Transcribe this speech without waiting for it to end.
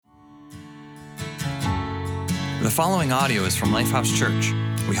The following audio is from Lifehouse Church.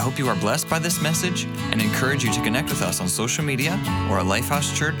 We hope you are blessed by this message and encourage you to connect with us on social media or at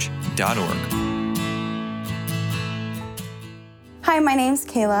lifehousechurch.org. Hi, my name's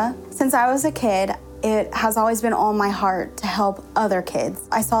Kayla. Since I was a kid, it has always been on my heart to help other kids.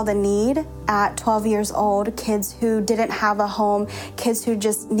 I saw the need at 12 years old, kids who didn't have a home, kids who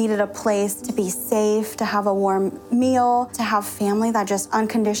just needed a place to be safe, to have a warm meal, to have family that just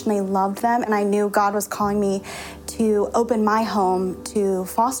unconditionally loved them. And I knew God was calling me to open my home to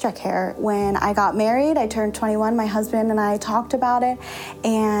foster care. When I got married, I turned 21, my husband and I talked about it,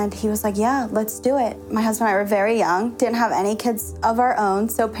 and he was like, yeah, let's do it. My husband and I were very young, didn't have any kids of our own,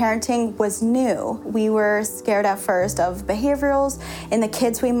 so parenting was new. We were scared at first of behaviorals and the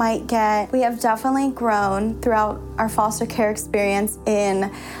kids we might get. We have definitely grown throughout our foster care experience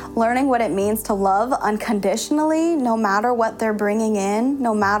in learning what it means to love unconditionally, no matter what they're bringing in,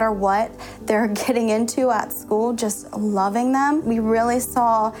 no matter what they're getting into at school, just loving them. We really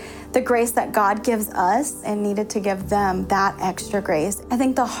saw the grace that God gives us and needed to give them that extra grace. I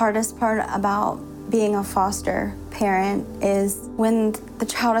think the hardest part about being a foster parent is when the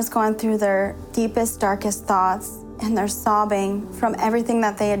child is going through their deepest, darkest thoughts and they're sobbing from everything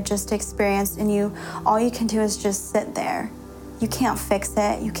that they had just experienced, and all you can do is just sit there. You can't fix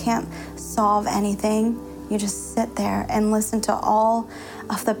it. You can't solve anything. You just sit there and listen to all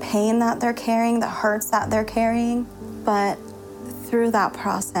of the pain that they're carrying, the hurts that they're carrying. But through that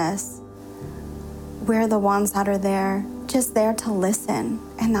process, we're the ones that are there, just there to listen.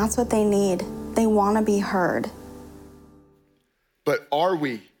 And that's what they need. They want to be heard. But are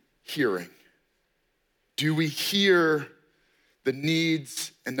we hearing? Do we hear the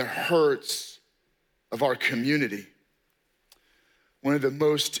needs and the hurts of our community? One of the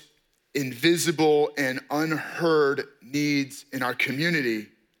most invisible and unheard needs in our community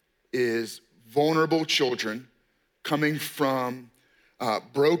is vulnerable children coming from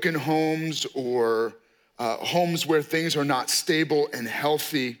broken homes or homes where things are not stable and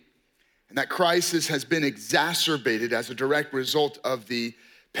healthy. And that crisis has been exacerbated as a direct result of the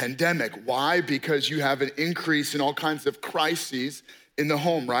pandemic. Why? Because you have an increase in all kinds of crises in the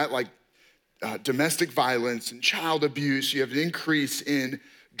home, right? Like domestic violence and child abuse. You have an increase in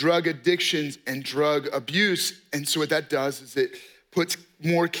drug addictions and drug abuse. And so what that does is it puts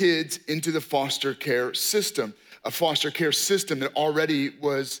more kids into the foster care system, a foster care system that already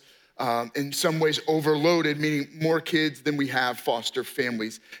was in some ways overloaded, meaning more kids than we have foster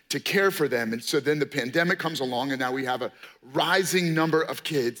families to care for them. And so then the pandemic comes along, and now we have a rising number of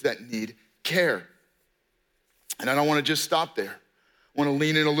kids that need care. And I don't want to just stop there. I want to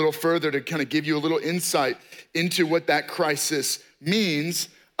lean in a little further to kind of give you a little insight into what that crisis means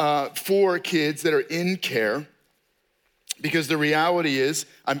for kids that are in care. Because the reality is,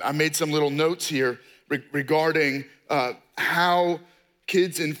 I made some little notes here regarding how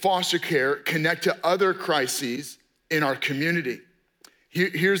kids in foster care connect to other crises in our community.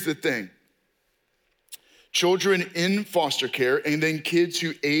 Here's the thing. Children in foster care and then kids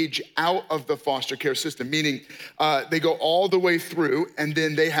who age out of the foster care system, meaning they go all the way through and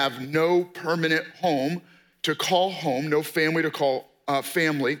then they have no permanent home to call home, no family to call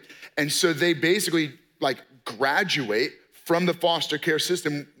family. And so they basically graduate from the foster care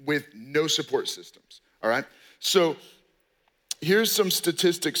system with no support systems, all right? So here's some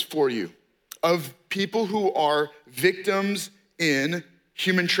statistics for you. Of people who are victims in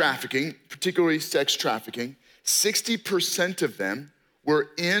human trafficking, particularly sex trafficking, 60% of them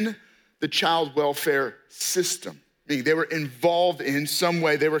were in the child welfare system, meaning they were involved in some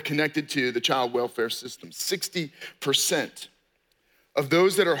way, they were connected to the child welfare system. 60%. Of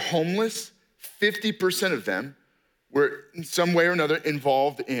those that are homeless, 50% of them were in some way or another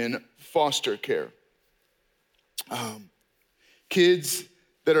involved in foster care. Kids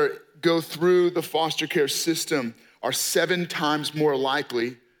that go through the foster care system are 7 times more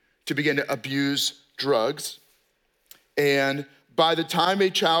likely to begin to abuse drugs. And by the time a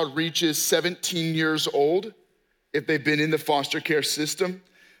child reaches 17 years old, if they've been in the foster care system,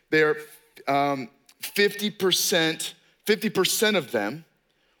 they're 50% of them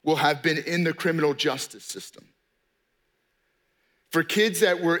will have been in the criminal justice system. For kids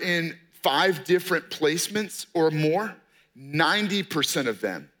that were in 5 different placements or more, 90% of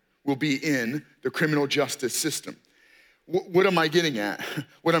them will be in the criminal justice system. What am I getting at?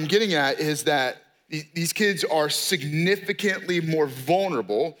 What I'm getting at is that these kids are significantly more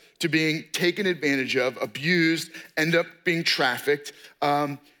vulnerable to being taken advantage of, abused, end up being trafficked,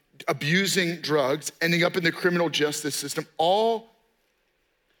 abusing drugs, ending up in the criminal justice system, all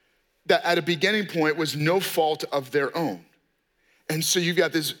that at a beginning point was no fault of their own. And so you've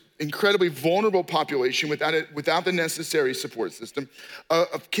got this incredibly vulnerable population without the necessary support system.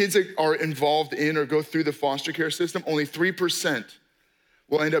 Of kids that are involved in or go through the foster care system, only 3%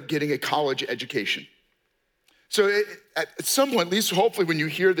 will end up getting a college education. So at some point, at least hopefully when you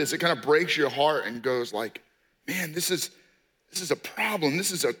hear this, it kind of breaks your heart and goes like, man, this is a problem.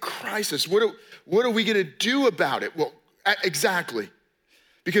 This is a crisis. What are we gonna do about it? Well, exactly.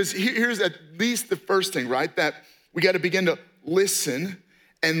 Because here's at least the first thing, right? That we gotta begin to listen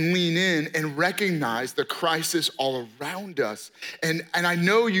and lean in and recognize the crisis all around us. And I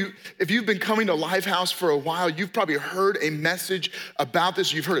know if you've been coming to Lifehouse for a while, you've probably heard a message about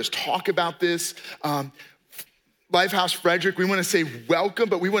this. You've heard us talk about this. Lifehouse Frederick, we wanna say welcome,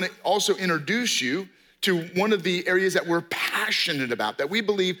 but we wanna also introduce you to one of the areas that we're passionate about, that we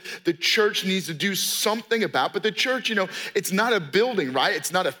believe the church needs to do something about. But the church, it's not a building, right?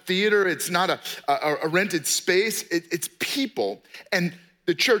 It's not a theater. It's not a rented space. It's people. And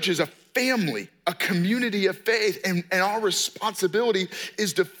the church is a family, a community of faith. And our responsibility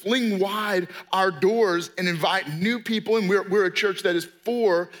is to fling wide our doors and invite new people. And we're a church that is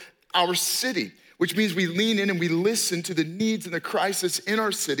for our city, which means we lean in and we listen to the needs and the crisis in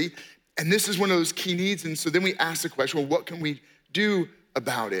our city. And this is one of those key needs. And so then we ask the question, well, what can we do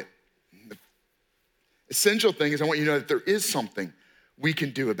about it? The essential thing is I want you to know that there is something we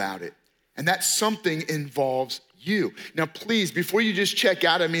can do about it. And that something involves you. Now, please, before you just check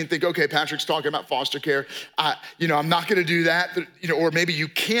out and think, okay, Patrick's talking about foster care. I'm not gonna do that, or maybe you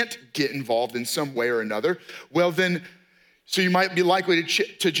can't get involved in some way or another. Well, then, so you might be likely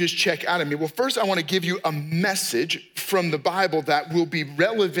to just check out of me. Well, first I wanna give you a message from the Bible that will be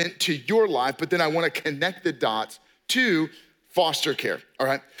relevant to your life, but then I wanna connect the dots to foster care, all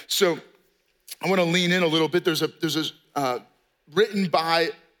right? So I wanna lean in a little bit. There's a written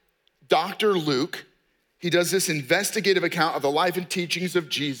by Dr. Luke. He does this investigative account of the life and teachings of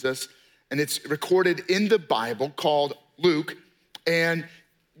Jesus, and it's recorded in the Bible called Luke. And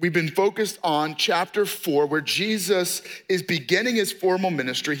we've been focused on chapter 4, where Jesus is beginning his formal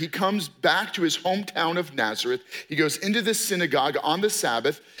ministry. He comes back to his hometown of Nazareth. He goes into the synagogue on the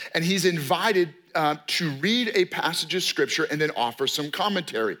Sabbath, and he's invited to read a passage of scripture and then offer some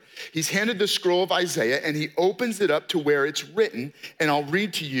commentary. He's handed the scroll of Isaiah, and he opens it up to where it's written, and I'll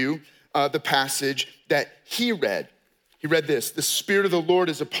read to you the passage that he read. He read this: "The Spirit of the Lord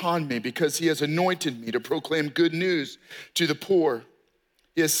is upon me because he has anointed me to proclaim good news to the poor.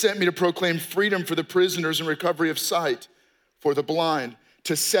 He has sent me to proclaim freedom for the prisoners and recovery of sight for the blind,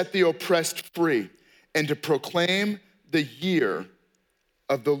 to set the oppressed free, and to proclaim the year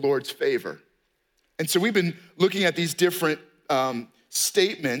of the Lord's favor." And so we've been looking at these different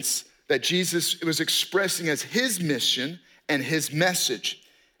statements that Jesus was expressing as his mission and his message.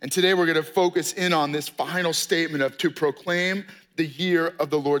 And today we're gonna focus in on this final statement of to proclaim the year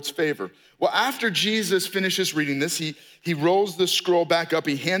of the Lord's favor. Well, after Jesus finishes reading this, he rolls the scroll back up,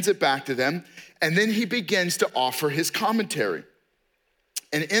 he hands it back to them, and then he begins to offer his commentary.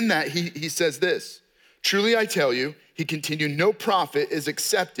 And in that, he says this: "Truly I tell you," he continued, "no prophet is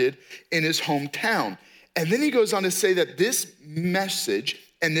accepted in his hometown." And then he goes on to say that this message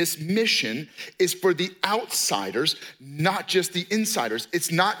and this mission is for the outsiders, not just the insiders.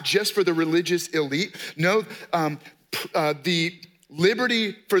 It's not just for the religious elite. No, the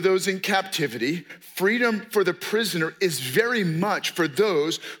liberty for those in captivity, freedom for the prisoner is very much for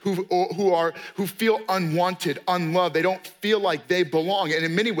those who feel unwanted, unloved. They don't feel like they belong. And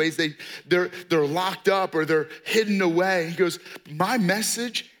in many ways, they're locked up or they're hidden away. He goes, my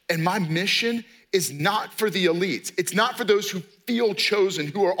message and my mission is not for the elites. It's not for those who feel chosen,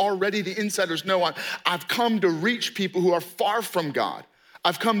 who are already the insiders. No, I've come to reach people who are far from God.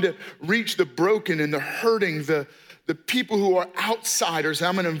 I've come to reach the broken and the hurting, the people who are outsiders, and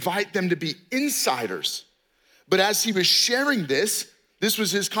I'm gonna invite them to be insiders. But as he was sharing this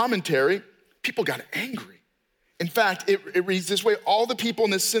was his commentary, people got angry. In fact, it reads this way: all the people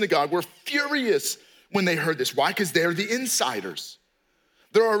in this synagogue were furious when they heard this. Why? Because they're the insiders.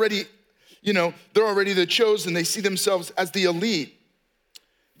 They're already the chosen. They see themselves as the elite.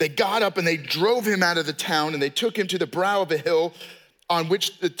 They got up and they drove him out of the town, and they took him to the brow of a hill on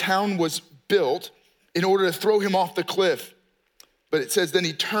which the town was built in order to throw him off the cliff. But it says, then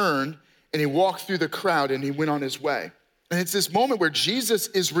he turned and he walked through the crowd and he went on his way. And it's this moment where Jesus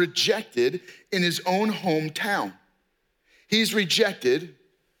is rejected in his own hometown. He's rejected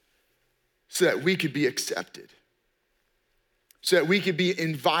so that we could be accepted, so that we could be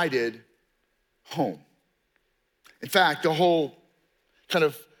invited home. In fact, the whole kind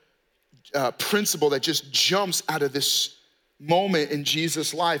of principle that just jumps out of this moment in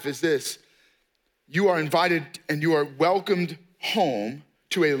Jesus' life is this: you are invited and you are welcomed home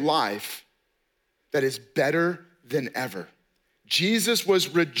to a life that is better than ever. Jesus was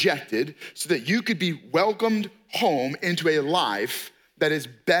rejected so that you could be welcomed home into a life that is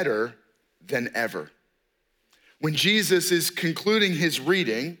better than ever. When Jesus is concluding his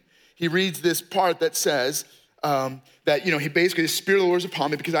reading, he reads this part that says that, he basically, the Spirit of the Lord is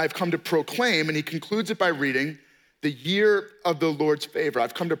upon me because I have come to proclaim, and he concludes it by reading, the year of the Lord's favor.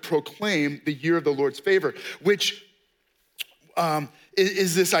 I've come to proclaim the year of the Lord's favor, which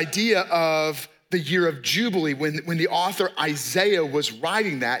is this idea of the year of Jubilee. When the author Isaiah was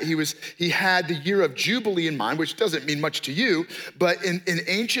writing that, he had the year of Jubilee in mind, which doesn't mean much to you, but in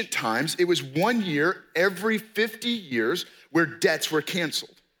ancient times, it was 1 year every 50 years where debts were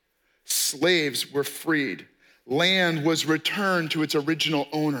canceled. Slaves were freed. Land was returned to its original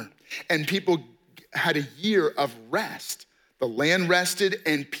owner, and people had a year of rest. The land rested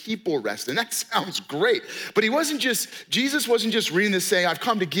and people rested. And that sounds great. But Jesus wasn't just reading this saying, I've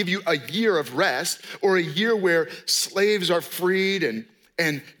come to give you a year of rest or a year where slaves are freed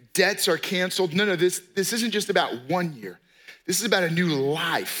and debts are canceled. No, this isn't just about 1 year. This is about a new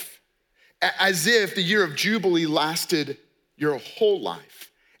life. As if the year of Jubilee lasted your whole life.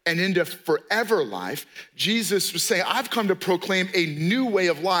 And into forever life, Jesus was saying, I've come to proclaim a new way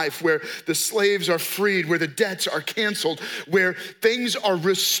of life where the slaves are freed, where the debts are canceled, where things are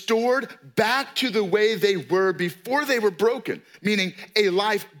restored back to the way they were before they were broken, meaning a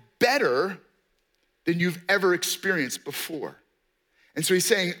life better than you've ever experienced before. And so he's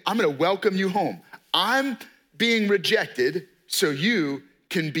saying, I'm gonna welcome you home. I'm being rejected so you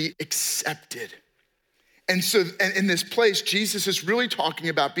can be accepted. And so in this place, Jesus is really talking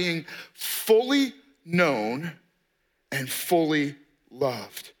about being fully known and fully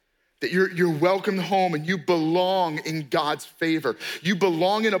loved. That you're welcomed home and you belong in God's favor. You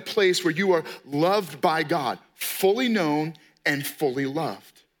belong in a place where you are loved by God, fully known and fully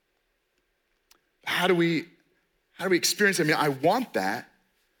loved. How do we experience it? I mean, I want that,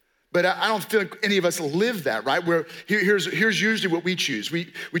 but I don't feel like any of us live that, right? Where here's usually what we choose.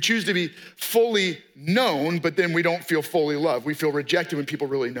 We choose to be fully known, but then we don't feel fully loved. We feel rejected when people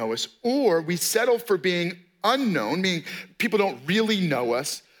really know us. Or we settle for being unknown, meaning people don't really know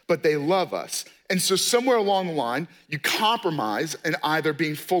us, but they love us. And so somewhere along the line, you compromise in either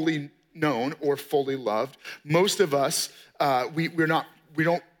being fully known or fully loved. Most of us, we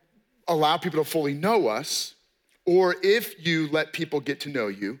don't allow people to fully know us, or if you let people get to know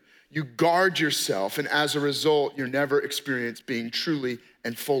you, you guard yourself, and as a result, you're never experienced being truly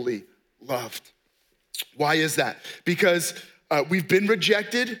and fully loved. Why is that? Because we've been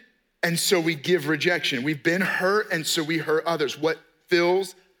rejected, and so we give rejection. We've been hurt, and so we hurt others. What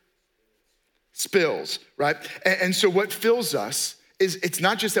fills, spills, right? And so what fills us is it's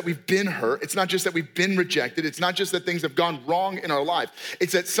not just that we've been hurt. It's not just that we've been rejected. It's not just that things have gone wrong in our life.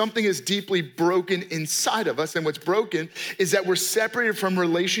 It's that something is deeply broken inside of us. And what's broken is that we're separated from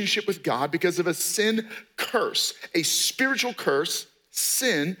relationship with God because of a sin curse, a spiritual curse,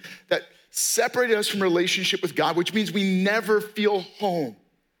 sin that separated us from relationship with God, which means we never feel home.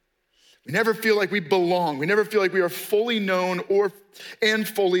 We never feel like we belong. We never feel like we are fully known and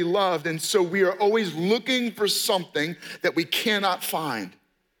fully loved. And so we are always looking for something that we cannot find.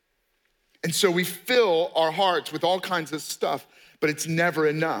 And so we fill our hearts with all kinds of stuff, but it's never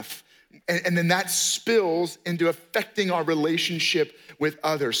enough. And then that spills into affecting our relationship with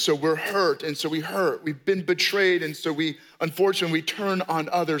others. So we're hurt, and so we hurt. We've been betrayed, and so unfortunately, we turn on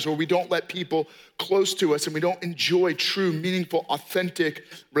others, or we don't let people close to us, and we don't enjoy true, meaningful, authentic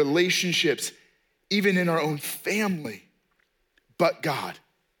relationships, even in our own family, but God,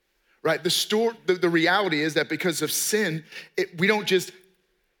 right? The reality is that because of sin, we don't just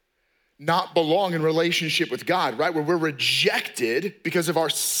not belong in relationship with God, right? Where we're rejected because of our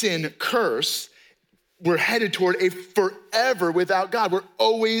sin curse, we're headed toward a forever without God. We're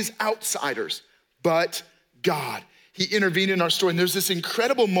always outsiders, but God. He intervened in our story, and there's this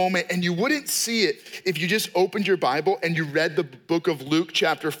incredible moment, and you wouldn't see it if you just opened your Bible and you read the book of Luke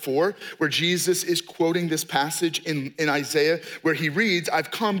chapter 4, where Jesus is quoting this passage in Isaiah, where he reads, I've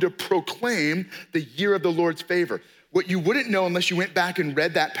come to proclaim the year of the Lord's favor. What you wouldn't know unless you went back and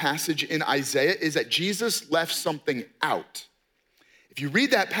read that passage in Isaiah is that Jesus left something out. If you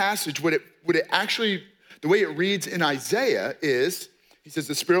read that passage, what it actually, the way it reads in Isaiah is, he says,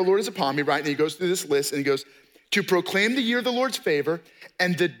 the Spirit of the Lord is upon me, right? And he goes through this list and he goes, to proclaim the year of the Lord's favor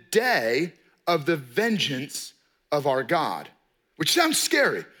and the day of the vengeance of our God, which sounds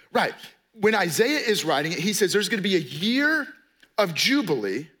scary, right? When Isaiah is writing it, he says there's gonna be a year of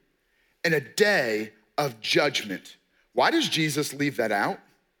Jubilee and a day of judgment. Why does Jesus leave that out?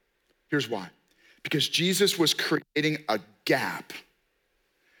 Here's why. Because Jesus was creating a gap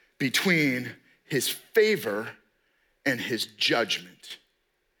between his favor and his judgment.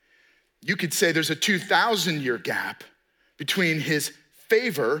 You could say there's a 2,000-year gap between his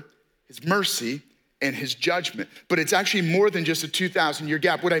favor, his mercy, and his judgment. But it's actually more than just a 2,000-year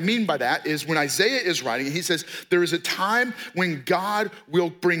gap. What I mean by that is when Isaiah is writing, he says there is a time when God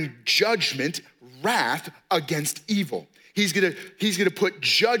will bring judgment, wrath against evil. He's gonna put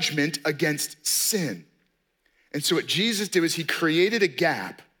judgment against sin. And so what Jesus did was he created a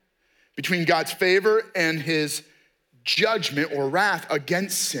gap between God's favor and his judgment or wrath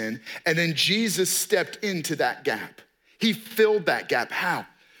against sin, and then Jesus stepped into that gap. He filled that gap. How?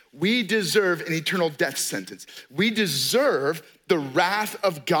 We deserve an eternal death sentence. We deserve the wrath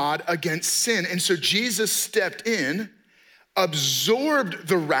of God against sin. And so Jesus stepped in, absorbed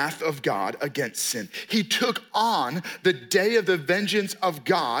the wrath of God against sin. He took on the day of the vengeance of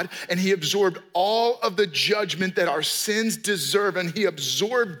God, and he absorbed all of the judgment that our sins deserve, and he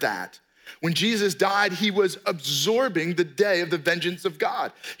absorbed that. When Jesus died, he was absorbing the day of the vengeance of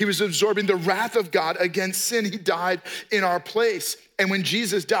God. He was absorbing the wrath of God against sin. He died in our place. And when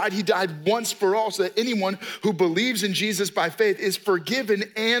Jesus died, he died once for all, so that anyone who believes in Jesus by faith is forgiven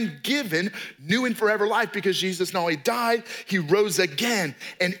and given new and forever life, because Jesus not only died, he rose again.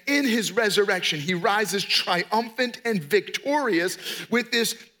 And in his resurrection, he rises triumphant and victorious with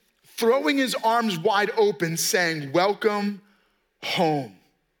this throwing his arms wide open, saying, "Welcome home."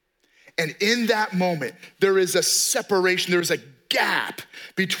 And in that moment, there is a separation, there is a gap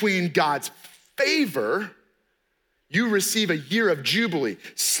between God's favor. You receive a year of jubilee,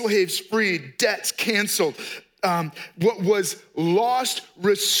 slaves freed, debts canceled, what was lost,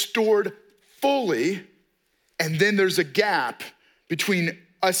 restored fully. And then there's a gap between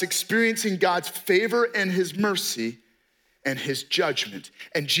us experiencing God's favor and his mercy and his judgment.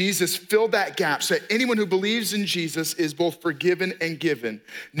 And Jesus filled that gap so that anyone who believes in Jesus is both forgiven and given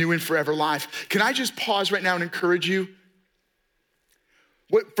new and forever life. Can I just pause right now and encourage you?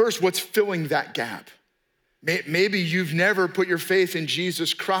 What's filling that gap? Maybe you've never put your faith in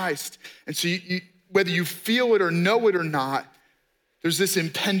Jesus Christ. And so whether you feel it or know it or not, there's this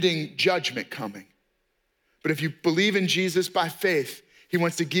impending judgment coming. But if you believe in Jesus by faith, he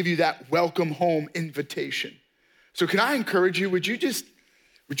wants to give you that welcome home invitation. So can I encourage you, would you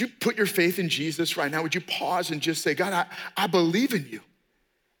put your faith in Jesus right now? Would you pause and just say, God, I believe in you,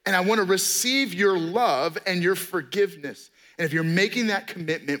 and I want to receive your love and your forgiveness. And if you're making that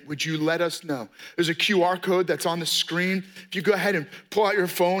commitment, would you let us know? There's a QR code that's on the screen. If you go ahead and pull out your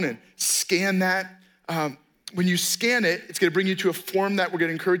phone and scan that, when you scan it, it's gonna bring you to a form that we're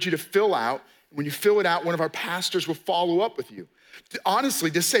gonna encourage you to fill out. When you fill it out, one of our pastors will follow up with you. Honestly,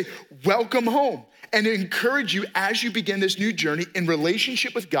 just say, welcome home, and encourage you as you begin this new journey in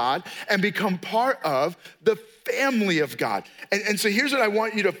relationship with God and become part of the family of God. And so here's what I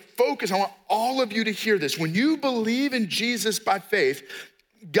want you to focus. I want all of you to hear this. When you believe in Jesus by faith,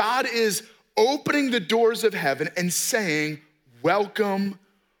 God is opening the doors of heaven and saying, welcome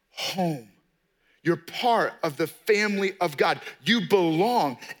home. You're part of the family of God. You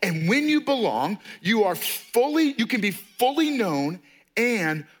belong. And when you belong, you can be fully known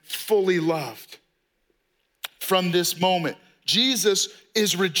and fully loved. From this moment, Jesus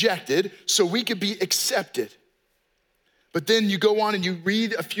is rejected so we could be accepted. But then you go on and you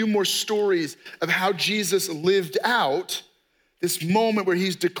read a few more stories of how Jesus lived out this moment where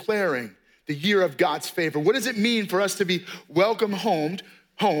he's declaring the year of God's favor. What does it mean for us to be welcome home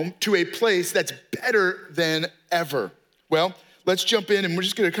to a place that's better than ever? Well, let's jump in, and we're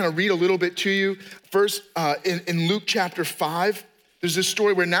just gonna kind of read a little bit to you. First, in Luke chapter 5, there's this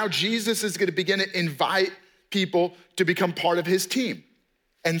story where now Jesus is gonna begin to invite people to become part of his team.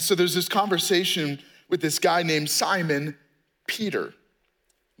 And so there's this conversation with this guy named Simon Peter.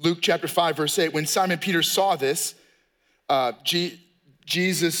 Luke chapter 5, verse 8, when Simon Peter saw this,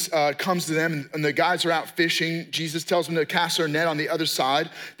 Jesus comes to them, and the guys are out fishing. Jesus tells them to cast their net on the other side.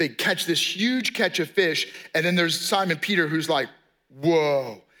 They catch this huge catch of fish, and then there's Simon Peter who's like,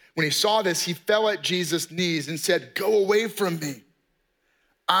 whoa. When he saw this, he fell at Jesus' knees and said, go away from me.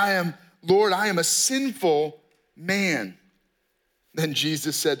 Lord, I am a sinful man. Then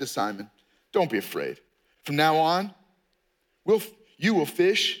Jesus said to Simon, don't be afraid. From now on, you will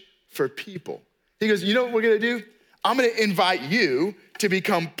fish for people. He goes, you know what we're gonna do? I'm gonna invite you to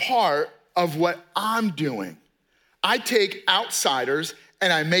become part of what I'm doing. I take outsiders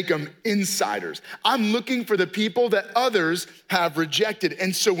and I make them insiders. I'm looking for the people that others have rejected.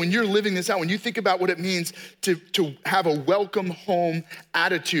 And so when you're living this out, when you think about what it means to have a welcome home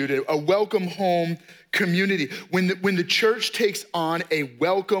attitude, a welcome home community, when the church takes on a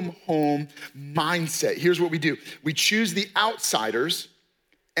welcome home mindset, here's what we do. We choose the outsiders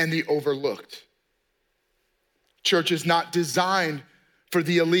and the overlooked. Church is not designed for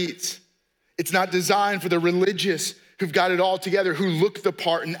the elites. It's not designed for the religious who've got it all together, who look the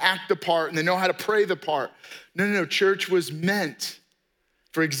part and act the part and they know how to pray the part. No. Church was meant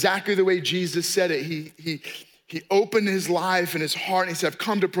for exactly the way Jesus said it. He opened his life and his heart and he said, I've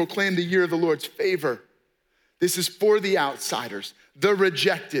come to proclaim the year of the Lord's favor. This is for the outsiders, the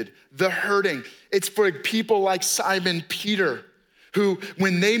rejected, the hurting. It's for people like Simon Peter, who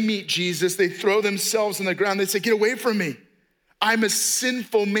when they meet Jesus, they throw themselves on the ground. They say, get away from me. I'm a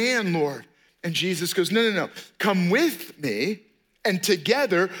sinful man, Lord. And Jesus goes, no. Come with me, and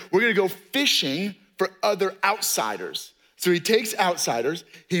together we're gonna go fishing for other outsiders. So he takes outsiders,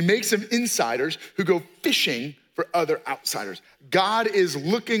 he makes them insiders who go fishing for other outsiders. God is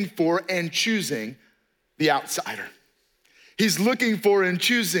looking for and choosing the outsider. He's looking for and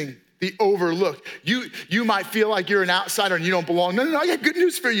choosing the overlooked. You might feel like you're an outsider and you don't belong. No, I got good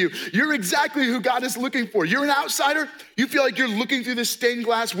news for you. You're exactly who God is looking for. You're an outsider. You feel like you're looking through the stained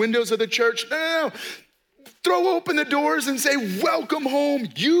glass windows of the church. No. Throw open the doors and say, welcome home.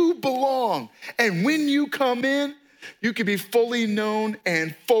 You belong. And when you come in, you can be fully known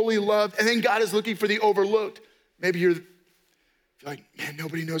and fully loved. And then God is looking for the overlooked. Maybe you're like, man,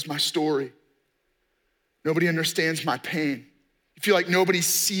 nobody knows my story. Nobody understands my pain. You feel like nobody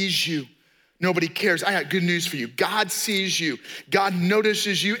sees you. Nobody cares. I got good news for you. God sees you. God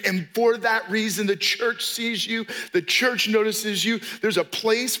notices you. And for that reason, the church sees you. The church notices you. There's a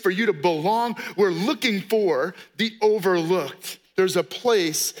place for you to belong. We're looking for the overlooked. There's a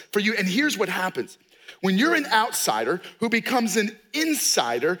place for you. And here's what happens. When you're an outsider who becomes an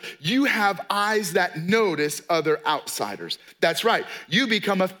insider, you have eyes that notice other outsiders. That's right. You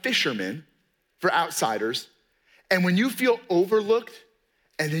become a fisherman for outsiders. And when you feel overlooked,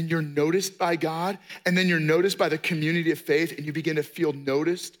 and then you're noticed by God, and then you're noticed by the community of faith, and you begin to feel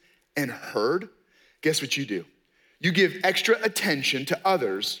noticed and heard, guess what you do? You give extra attention to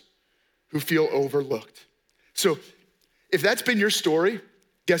others who feel overlooked. So if that's been your story,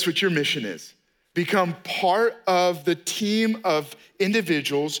 guess what your mission is? Become part of the team of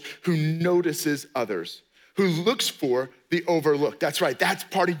individuals who notices others, who looks for the overlooked. That's right, that's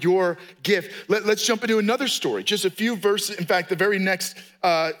part of your gift. Let's jump into another story, just a few verses. In fact, the very next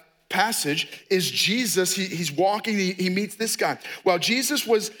passage is Jesus. He's walking, he meets this guy. While Jesus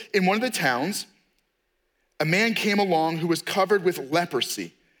was in one of the towns, a man came along who was covered with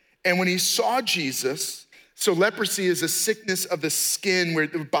leprosy. And when he saw Jesus, so leprosy is a sickness of the skin where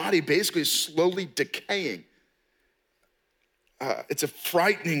the body basically is slowly decaying. It's a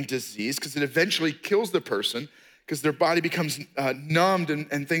frightening disease because it eventually kills the person because their body becomes numbed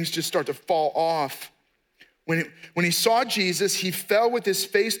and things just start to fall off. When he saw Jesus, he fell with his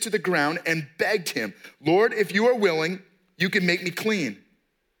face to the ground and begged him, Lord, if you are willing, you can make me clean.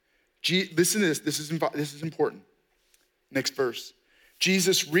 Listen to this, this is important. Next verse.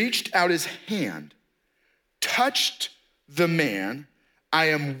 Jesus reached out his hand, touched the man. I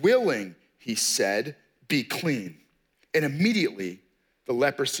am willing, he said, be clean. And immediately the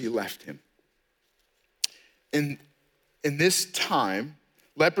leprosy left him. In this time,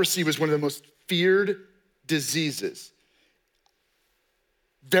 leprosy was one of the most feared diseases.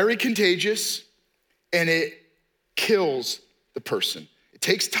 Very contagious, and it kills the person. It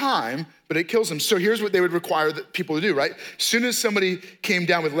takes time, but it kills them. So here's what they would require people to do, right? As soon as somebody came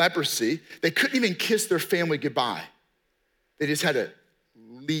down with leprosy, they couldn't even kiss their family goodbye. They just had to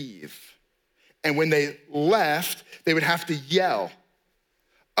leave. And when they left, they would have to yell,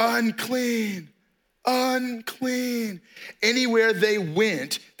 unclean, unclean. Anywhere they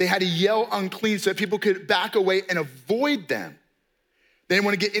went, they had to yell unclean so that people could back away and avoid them. They didn't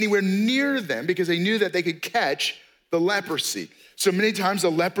want to get anywhere near them because they knew that they could catch the leprosy. So many times the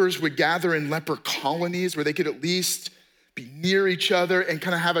lepers would gather in leper colonies where they could at least be near each other and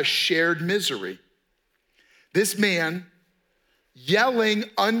kind of have a shared misery. This man yelling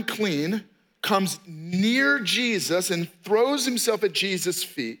unclean comes near Jesus and throws himself at Jesus'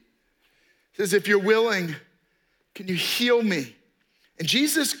 feet. Says, if you're willing, can you heal me? And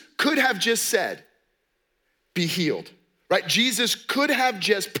Jesus could have just said, be healed, right? Jesus could have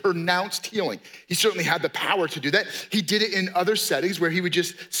just pronounced healing. He certainly had the power to do that. He did it in other settings where he would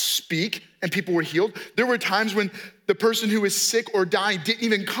just speak and people were healed. There were times when the person who was sick or dying didn't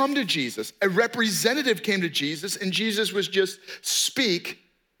even come to Jesus. A representative came to Jesus and Jesus was just speak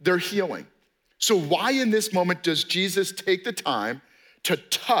their healing. So why in this moment does Jesus take the time to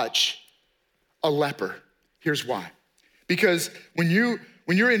touch a leper? Here's why. Because when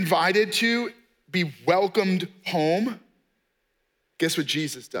you're invited to be welcomed home, guess what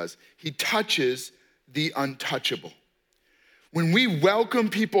Jesus does? He touches the untouchable. When we welcome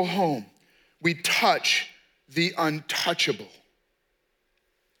people home, we touch the untouchable.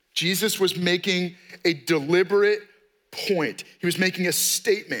 Jesus was making a deliberate point. He was making a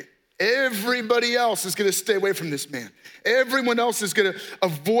statement. Everybody else is gonna stay away from this man. Everyone else is gonna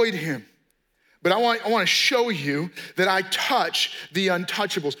avoid him. But I want to show you that I touch the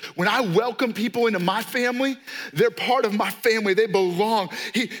untouchables. When I welcome people into my family, they're part of my family. They belong.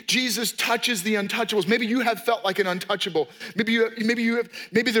 Jesus touches the untouchables. Maybe you have felt like an untouchable.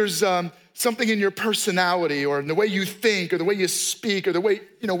 Maybe there's something in your personality or in the way you think or the way you speak or the way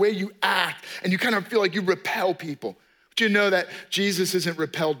you act, and you kind of feel like you repel people. But you know that Jesus isn't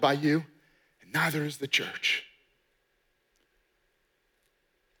repelled by you, and neither is the church.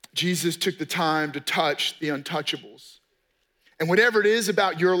 Jesus took the time to touch the untouchables. And whatever it is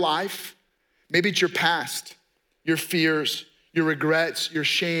about your life, maybe it's your past, your fears, your regrets, your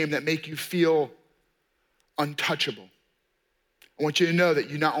shame that make you feel untouchable. I want you to know that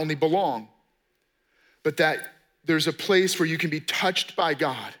you not only belong, but that there's a place where you can be touched by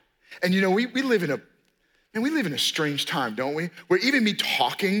God. And we live in a strange time, don't we? Where even me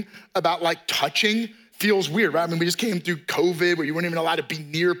talking about like touching feels weird, right? I mean, we just came through COVID where you weren't even allowed to be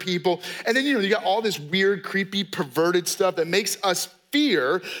near people. And then, you got all this weird, creepy, perverted stuff that makes us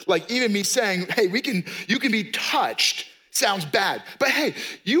fear, like even me saying, hey, you can be touched, sounds bad. But hey,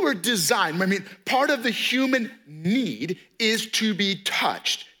 you were designed. I mean, part of the human need is to be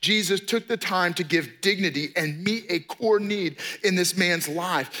touched. Jesus took the time to give dignity and meet a core need in this man's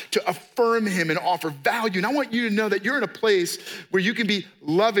life, to affirm him and offer value. And I want you to know that you're in a place where you can be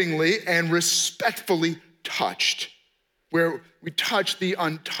lovingly and respectfully touched, where we touch the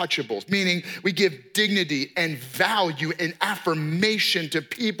untouchables, meaning we give dignity and value and affirmation to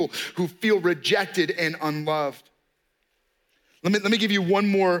people who feel rejected and unloved. Let me give you one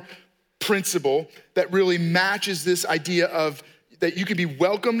more principle that really matches this idea of that you can be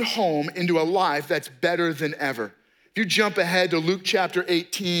welcomed home into a life that's better than ever. If you jump ahead to Luke chapter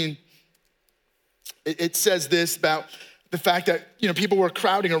 18, it says this about the fact that people were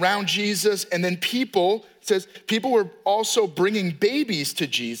crowding around Jesus, and then people were also bringing babies to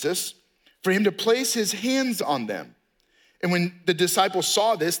Jesus for him to place his hands on them. And when the disciples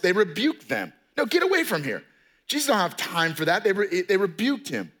saw this, they rebuked them. No, get away from here. Jesus don't have time for that. They rebuked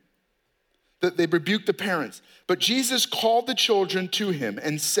him. They rebuked the parents. But Jesus called the children to him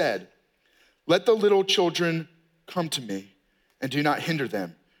and said, "Let the little children come to me and do not hinder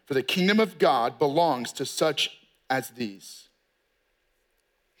them, for the kingdom of God belongs to such as these."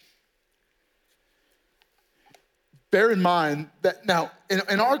 Bear in mind that now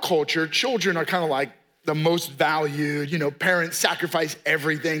in our culture, children are kind of like the most valued. Parents sacrifice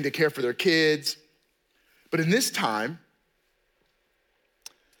everything to care for their kids. But in this time,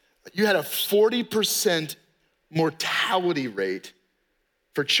 you had a 40% mortality rate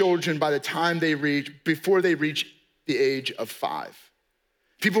for children by the time before they reach the age of 5.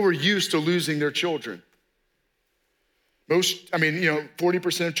 People were used to losing their children.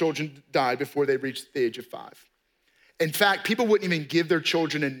 40% of children died before they reached the age of 5. In fact, people wouldn't even give their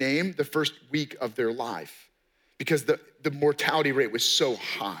children a name the first week of their life because the mortality rate was so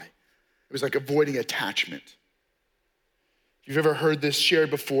high. It was like avoiding attachment. If you've ever heard this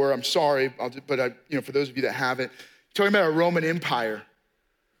shared before, I'm sorry, but for those of you that haven't, talking about a Roman Empire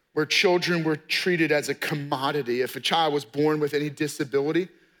where children were treated as a commodity. If a child was born with any disability,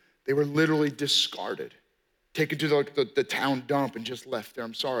 they were literally discarded, taken to the town dump and just left there.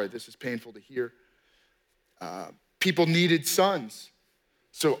 I'm sorry, this is painful to hear. People needed sons,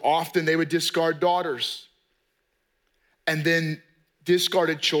 so often they would discard daughters. And then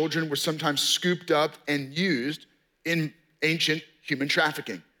discarded children were sometimes scooped up and used in ancient human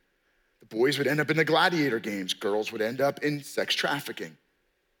trafficking. The boys would end up in the gladiator games. Girls would end up in sex trafficking.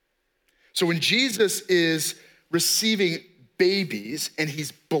 So when Jesus is receiving babies and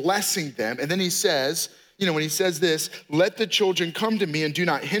he's blessing them, and then he says, when he says this, "Let the children come to me and do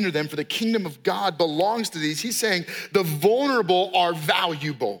not hinder them, for the kingdom of God belongs to these," he's saying the vulnerable are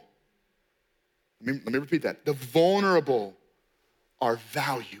valuable. Let me repeat that. The vulnerable are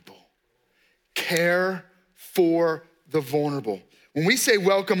valuable. Care for the vulnerable. When we say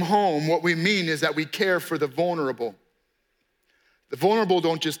welcome home, what we mean is that we care for the vulnerable. The vulnerable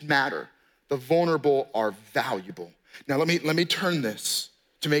don't just matter. The vulnerable are valuable. Now let me turn this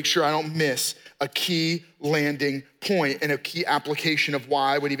to make sure I don't miss a key landing point and a key application of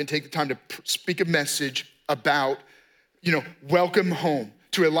why I would even take the time to speak a message about, welcome home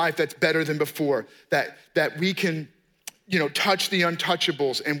to a life that's better than before, that we can, touch the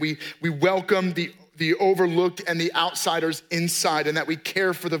untouchables and we welcome the the overlooked and the outsiders inside, and that we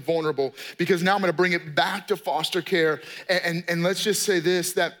care for the vulnerable. Because now I'm gonna bring it back to foster care. And let's just say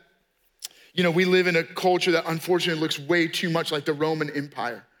this, that we live in a culture that unfortunately looks way too much like the Roman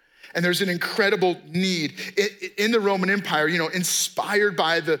Empire. And there's an incredible need in the Roman Empire, inspired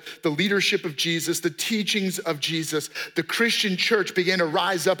by the leadership of Jesus, the teachings of Jesus. The Christian church began to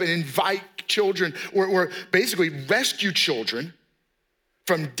rise up and invite children, or basically rescue children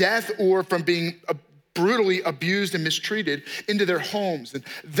from death or from being brutally abused and mistreated into their homes. And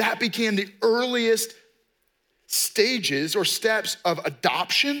that became the earliest stages or steps of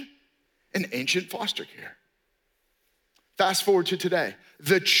adoption and ancient foster care. Fast forward to today.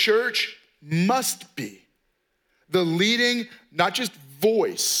 The church must be the leading, not just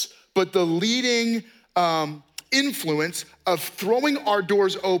voice, but the leading influence of throwing our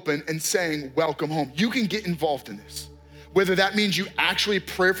doors open and saying, welcome home. You can get involved in this. Whether that means you actually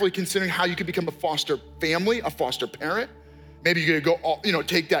prayerfully considering how you could become a foster family, a foster parent. Maybe you're gonna go,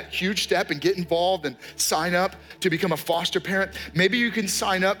 take that huge step and get involved and sign up to become a foster parent. Maybe you can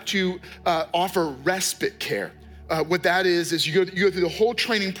sign up to offer respite care. What that is you go through the whole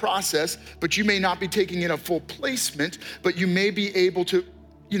training process, but you may not be taking in a full placement, but you may be able to,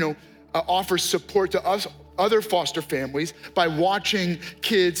 offer support to us, other foster families, by watching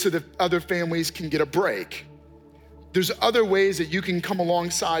kids so that other families can get a break. There's other ways that you can come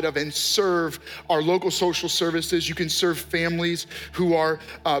alongside of and serve our local social services. You can serve families who are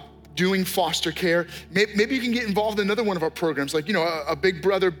doing foster care. Maybe you can get involved in another one of our programs, like, a big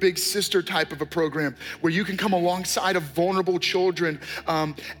brother, big sister type of a program where you can come alongside of vulnerable children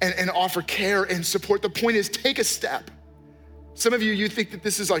and offer care and support. The point is, take a step. Some of you think that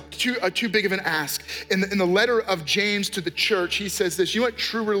this is like too big of an ask. In the letter of James to the church, he says this, you know what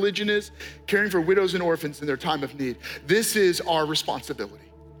true religion is? Caring for widows and orphans in their time of need. This is our responsibility.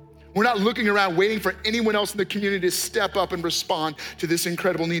 We're not looking around waiting for anyone else in the community to step up and respond to this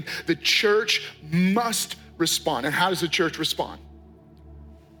incredible need. The church must respond. And how does the church respond?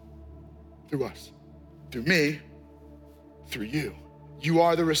 Through us, through me, through you. You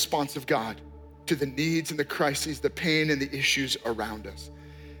are the response of God to the needs and the crises, the pain and the issues around us.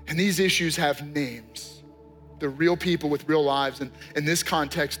 And these issues have names. They're real people with real lives. And in this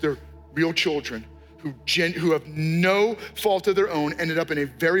context, they're real children who have no fault of their own, ended up in a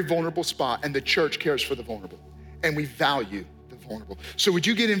very vulnerable spot, and the church cares for the vulnerable, and we value the vulnerable. So would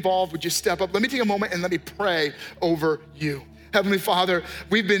you get involved? Would you step up? Let me take a moment and let me pray over you. Heavenly Father,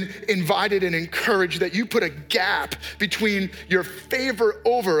 we've been invited and encouraged that you put a gap between your favor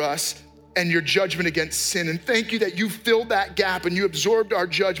over us and your judgment against sin. And thank you that you filled that gap and you absorbed our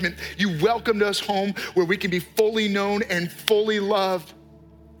judgment. You welcomed us home where we can be fully known and fully loved.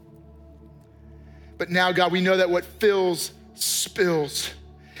 But now, God, we know that what fills spills.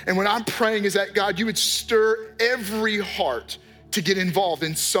 And what I'm praying is that, God, you would stir every heart to get involved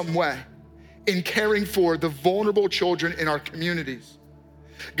in some way in caring for the vulnerable children in our communities.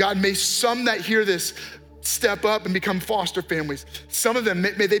 God, may some that hear this step up and become foster families. Some of them,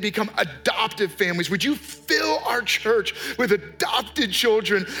 may they become adoptive families. Would you fill our church with adopted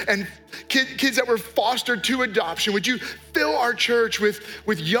children and kids that were fostered to adoption? Would you fill our church with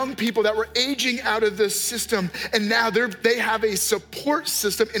young people that were aging out of the system and now they have a support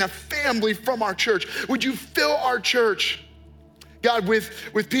system in a family from our church? Would you fill our church, God,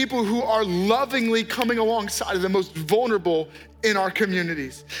 with people who are lovingly coming alongside of the most vulnerable in our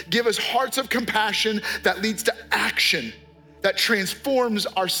communities? Give us hearts of compassion that leads to action, that transforms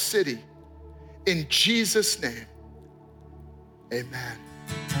our city. In Jesus' name, amen.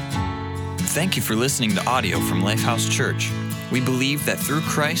 Thank you for listening to audio from Lifehouse Church. We believe that through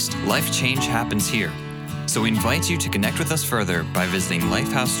Christ, life change happens here. So we invite you to connect with us further by visiting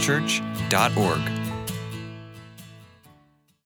lifehousechurch.org.